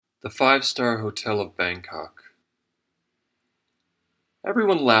The five-star hotel of Bangkok.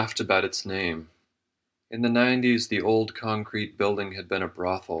 Everyone laughed about its name. In the 90s, the old concrete building had been a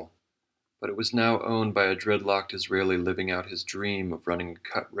brothel, but it was now owned by a dreadlocked Israeli living out his dream of running a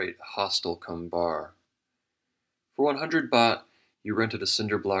cut-rate hostel cum bar. For 100 baht, you rented a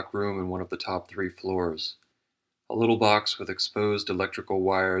cinder block room in one of the top 3 floors, a little box with exposed electrical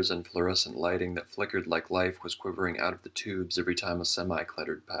wires and fluorescent lighting that flickered like life was quivering out of the tubes every time a semi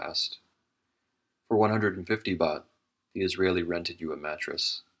clattered past. For 150 baht, the Israeli rented you a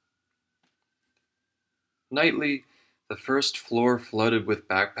mattress. Nightly, the first floor flooded with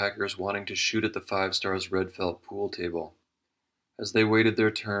backpackers wanting to shoot at the Five Stars red felt pool table. As they waited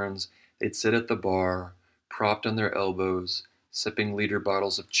their turns, they'd sit at the bar, propped on their elbows, sipping liter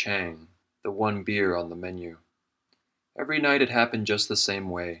bottles of Chang, the one beer on the menu. Every night it happened just the same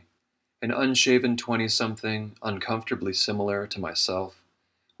way. An unshaven 20-something, uncomfortably similar to myself,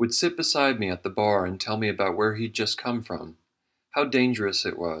 would sit beside me at the bar and tell me about where he'd just come from, how dangerous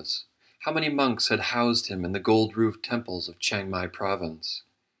it was, how many monks had housed him in the gold-roofed temples of Chiang Mai province.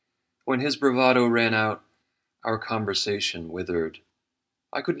 When his bravado ran out, our conversation withered.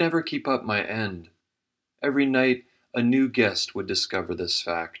 I could never keep up my end. Every night, a new guest would discover this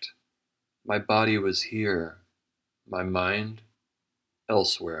fact. My body was here, my mind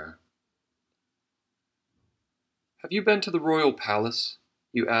elsewhere. "Have you been to the Royal Palace?"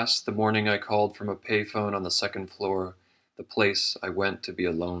 you asked the morning I called from a payphone on the second floor, the place I went to be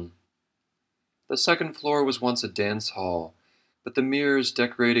alone. The second floor was once a dance hall, but the mirrors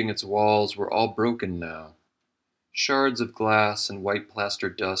decorating its walls were all broken now. Shards of glass and white plaster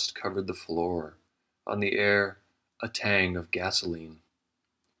dust covered the floor. On the air, a tang of gasoline.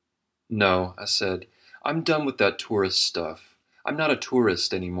 "No," I said, "I'm done with that tourist stuff. I'm not a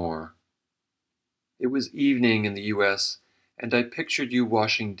tourist anymore." It was evening in the U.S., and I pictured you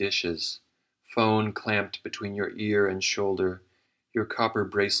washing dishes, phone clamped between your ear and shoulder, your copper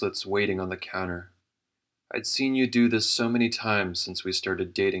bracelets waiting on the counter. I'd seen you do this so many times since we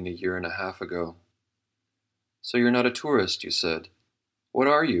started dating a year and a half ago. "So you're not a tourist," you said. "What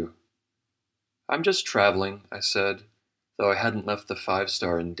are you?" "I'm just traveling," I said, though I hadn't left the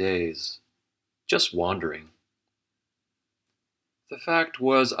five-star in days. "Just wandering." The fact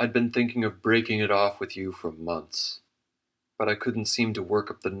was, I'd been thinking of breaking it off with you for months, but I couldn't seem to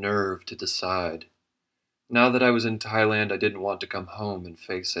work up the nerve to decide. Now that I was in Thailand, I didn't want to come home and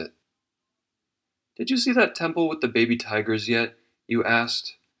face it. "Did you see that temple with the baby tigers yet?" you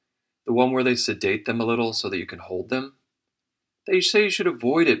asked. "The one where they sedate them a little so that you can hold them? They say you should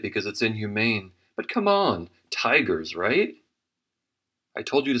avoid it because it's inhumane, but come on, tigers, right?" I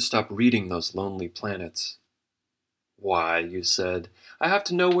told you to stop reading those Lonely Planets. "Why," you said, "I have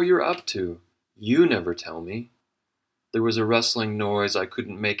to know what you're up to. You never tell me." There was a rustling noise I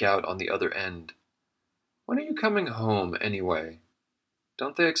couldn't make out on the other end. "When are you coming home, anyway?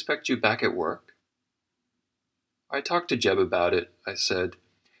 Don't they expect you back at work?" "I talked to Jeb about it," I said.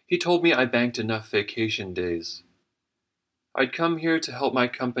 "He told me I banked enough vacation days. I'd come here to help my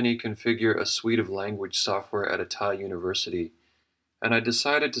company configure a suite of language software at a Thai university, and I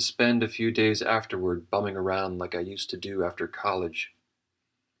decided to spend a few days afterward bumming around like I used to do after college."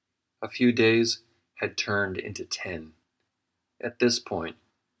 A few days had turned into 10. At this point,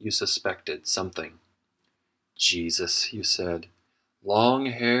 you suspected something. "Jesus," you said.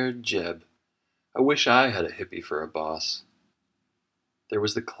 "Long-haired Jeb. I wish I had a hippie for a boss." There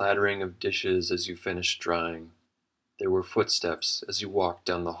was the clattering of dishes as you finished drying. There were footsteps as you walked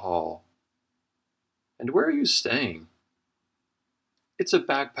down the hall. "And where are you staying?" "It's a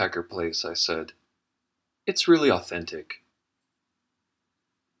backpacker place," I said. "It's really authentic."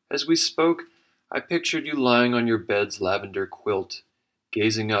 As we spoke, I pictured you lying on your bed's lavender quilt,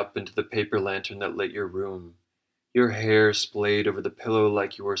 gazing up into the paper lantern that lit your room, your hair splayed over the pillow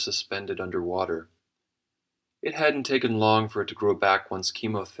like you were suspended underwater. It hadn't taken long for it to grow back once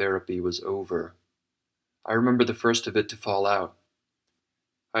chemotherapy was over. I remember the first of it to fall out.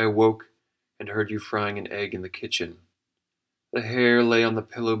 I awoke and heard you frying an egg in the kitchen. The hair lay on the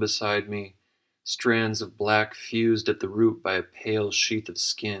pillow beside me, strands of black fused at the root by a pale sheath of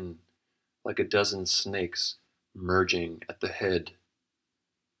skin, like a dozen snakes merging at the head.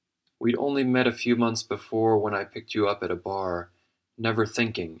 We'd only met a few months before when I picked you up at a bar, never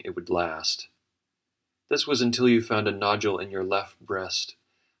thinking it would last. This was until you found a nodule in your left breast,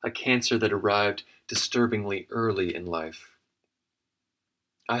 a cancer that arrived disturbingly early in life.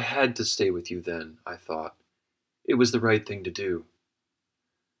 I had to stay with you then, I thought. It was the right thing to do.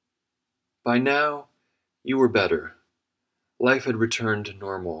 By now, you were better. Life had returned to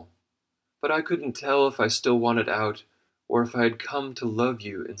normal, but I couldn't tell if I still wanted out or if I had come to love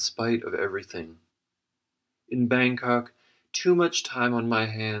you in spite of everything. In Bangkok, too much time on my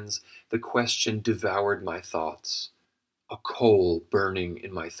hands, the question devoured my thoughts, a coal burning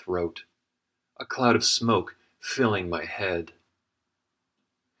in my throat, a cloud of smoke filling my head.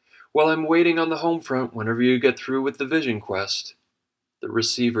 While I'm waiting on the home front whenever you get through with the vision quest, the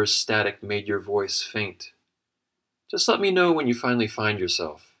receiver's static made your voice faint. Just let me know when you finally find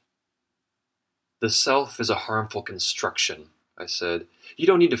yourself. The self is a harmful construction, I said. You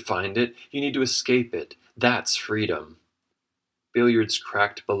don't need to find it, you need to escape it. That's freedom. Billiards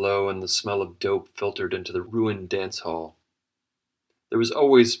cracked below and the smell of dope filtered into the ruined dance hall. There was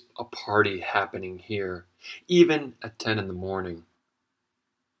always a party happening here, even at 10 in the morning.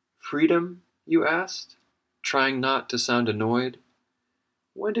 Freedom, you asked, trying not to sound annoyed.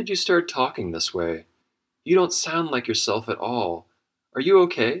 When did you start talking this way? You don't sound like yourself at all. Are you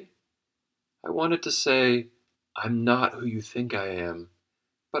okay? I wanted to say, I'm not who you think I am,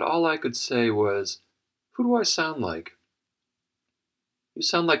 but all I could say was, who do I sound like? You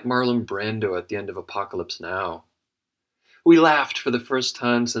sound like Marlon Brando at the end of Apocalypse Now. We laughed for the first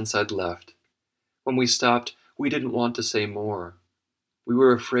time since I'd left. When we stopped, we didn't want to say more. We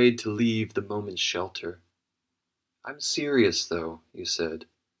were afraid to leave the moment's shelter. I'm serious, though, you said.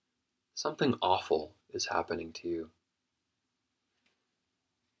 Something awful is happening to you.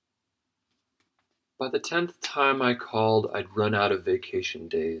 By the 10th time I called, I'd run out of vacation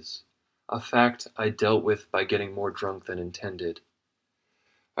days, a fact I dealt with by getting more drunk than intended.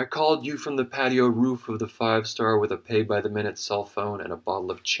 I called you from the patio roof of the 5-star with a pay-by-the-minute cell phone and a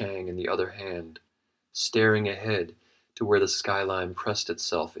bottle of Chang in the other hand, staring ahead to where the skyline pressed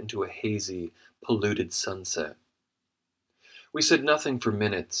itself into a hazy, polluted sunset. We said nothing for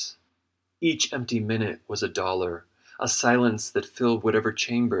minutes. Each empty minute was $1, a silence that filled whatever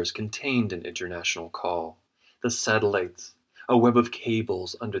chambers contained an international call, the satellites, a web of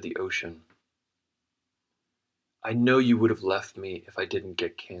cables under the ocean. I know you would have left me if I didn't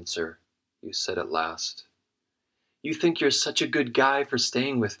get cancer, you said at last. You think you're such a good guy for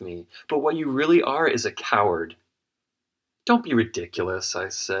staying with me, but what you really are is a coward. Don't be ridiculous, I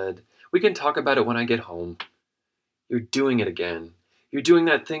said. We can talk about it when I get home. You're doing it again. You're doing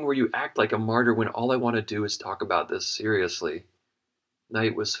that thing where you act like a martyr when all I want to do is talk about this seriously.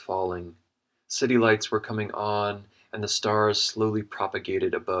 Night was falling. City lights were coming on, and the stars slowly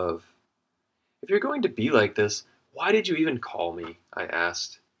propagated above. If you're going to be like this, why did you even call me? I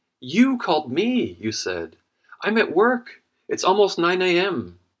asked. You called me, you said. I'm at work. It's almost 9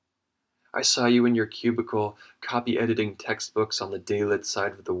 a.m. I saw you in your cubicle, copy-editing textbooks on the daylit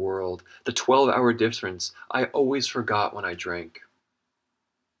side of the world, the 12-hour difference I always forgot when I drank.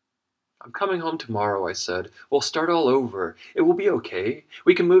 I'm coming home tomorrow, I said. We'll start all over. It will be okay.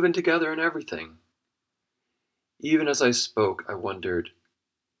 We can move in together and everything. Even as I spoke, I wondered,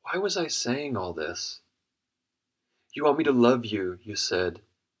 why was I saying all this? You want me to love you, you said,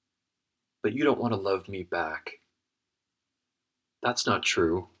 but you don't want to love me back. That's not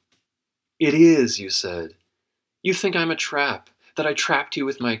true. It is, you said. You think I'm a trap, that I trapped you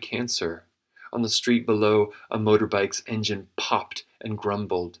with my cancer. On the street below, a motorbike's engine popped and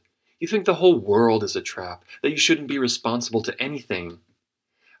grumbled. You think the whole world is a trap, that you shouldn't be responsible to anything.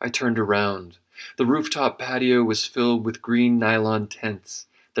 I turned around. The rooftop patio was filled with green nylon tents,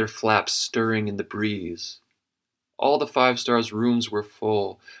 their flaps stirring in the breeze. All the 5-stars rooms were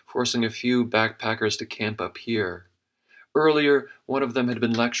full, forcing a few backpackers to camp up here. Earlier, one of them had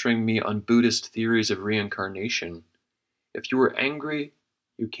been lecturing me on Buddhist theories of reincarnation. If you were angry,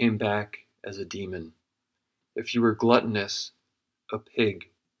 you came back as a demon. If you were gluttonous, a pig.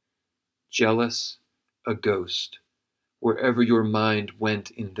 Jealous, a ghost. Wherever your mind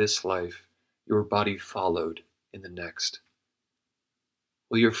went in this life, your body followed in the next.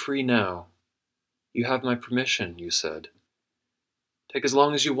 Well, you're free now. You have my permission, you said. Take as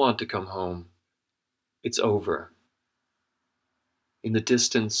long as you want to come home. It's over. In the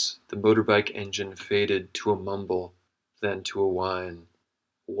distance, the motorbike engine faded to a mumble, then to a whine.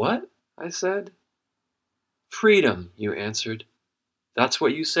 What? I said. Freedom, you answered. That's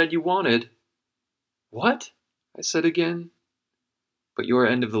what you said you wanted. What? I said again. But your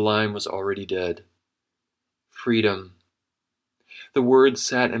end of the line was already dead. Freedom. The word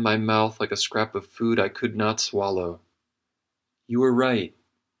sat in my mouth like a scrap of food I could not swallow. You were right.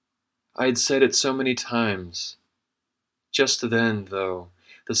 I had said it so many times. Just then, though,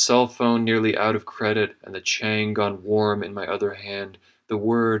 the cell phone nearly out of credit and the Chang gone warm in my other hand, the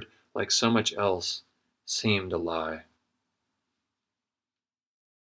word, like so much else, seemed a lie.